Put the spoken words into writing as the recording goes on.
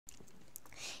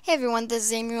Hey everyone,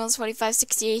 this is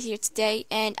AmyRules4568 here today,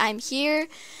 and I'm here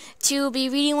to be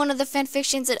reading one of the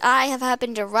fanfictions that I have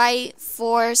happened to write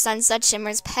for Sunset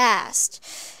Shimmer's Past.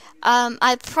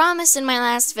 I promised in my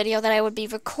last video that I would be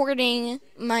recording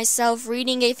myself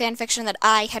reading a fanfiction that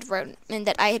I had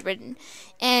written.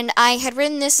 And I had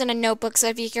written this in a notebook, so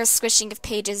if you hear squishing of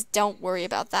pages, don't worry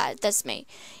about that. That's me.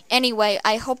 Anyway,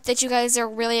 I hope that you guys are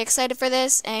really excited for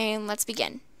this, and let's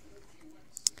begin.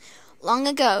 Long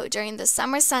ago, during the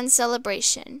summer sun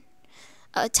celebration,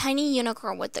 a tiny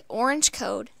unicorn with an orange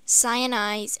coat, cyan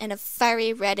eyes, and a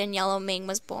fiery red and yellow mane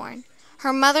was born.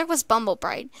 Her mother was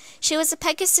Bumblebright. She was a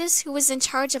Pegasus who was in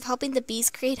charge of helping the bees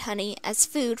create honey as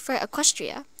food for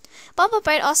Equestria.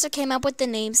 Bumblebright also came up with the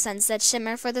name Sunset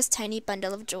Shimmer for this tiny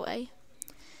bundle of joy.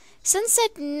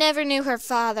 Sunset never knew her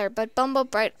father, but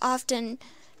Bumblebright often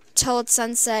told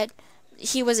Sunset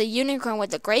he was a unicorn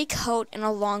with a gray coat and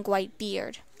a long white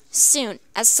beard. Soon,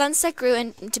 as Sunset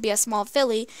grew to be a small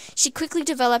filly, she quickly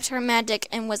developed her magic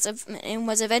and was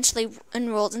eventually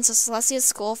enrolled into Celestia's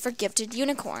school for gifted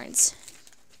unicorns.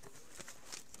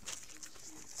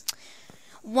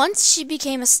 Once she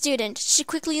became a student, she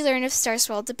quickly learned of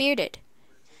Starswell the Bearded.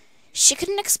 She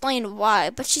couldn't explain why,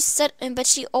 but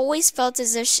she always felt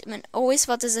as if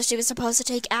she was supposed to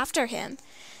take after him.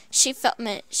 She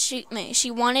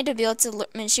wanted to be able to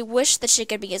learn. She wished that she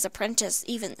could be his apprentice,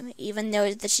 even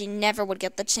though that she never would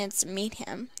get the chance to meet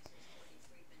him.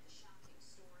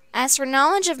 As her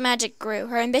knowledge of magic grew,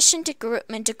 her ambition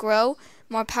to grow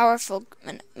more powerful.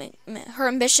 Her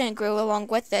ambition grew along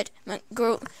with it.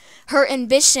 Her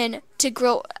ambition to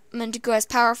grow as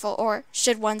powerful, or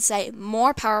should one say,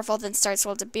 more powerful than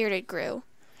Starswell the Bearded grew.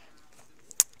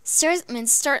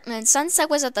 Sunset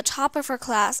was at the top of her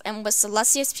class and was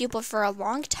Celestia's pupil for a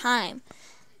long time.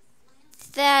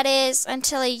 That is,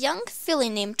 until a young filly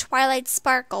named Twilight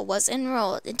Sparkle was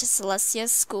enrolled into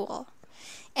Celestia's school.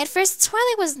 At first,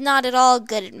 Twilight was not at all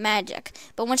good at magic,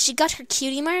 but when she got her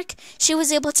cutie mark, she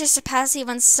was able to surpass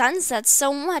even Sunset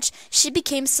so much she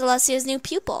became Celestia's new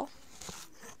pupil.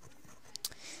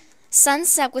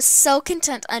 Sunset was so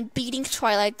content on beating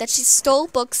Twilight that she stole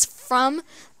books from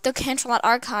the Canterlot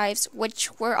archives,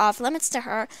 which were off limits to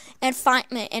her, and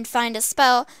find a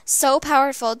spell so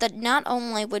powerful that not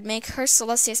only would make her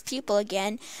Celestia's pupil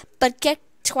again, but get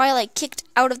Twilight kicked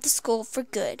out of the school for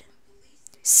good.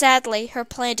 Sadly, her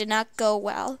plan did not go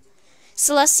well.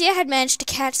 Celestia had managed to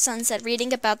catch Sunset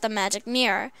reading about the magic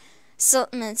mirror.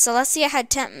 Celestia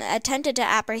had attempted to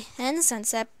apprehend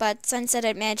Sunset, but Sunset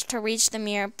had managed to reach the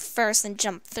mirror first and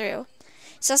jump through.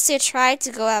 Celestia tried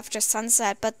to go after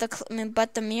Sunset, but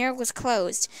the mirror was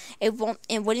closed. It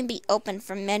wouldn't be open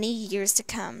for many years to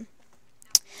come.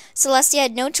 Celestia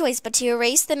had no choice but to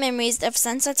erase the memories of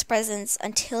Sunset's presence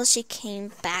until she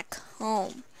came back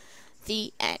home.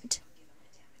 The end.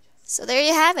 So there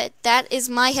you have it. That is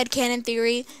my headcanon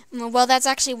theory. Well, that's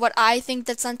actually what I think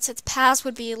that Sunset's past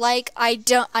would be like. I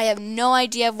have no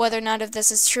idea of whether or not if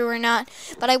this is true or not,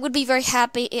 but I would be very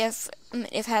happy if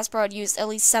Hasbro had used at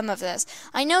least some of this.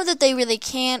 I know that they really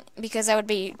can't, because I would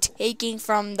be taking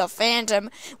from the fandom,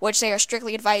 which they are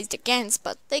strictly advised against,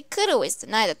 but they could always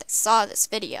deny that they saw this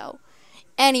video.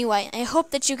 Anyway, I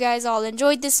hope that you guys all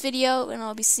enjoyed this video, and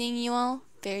I'll be seeing you all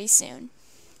very soon.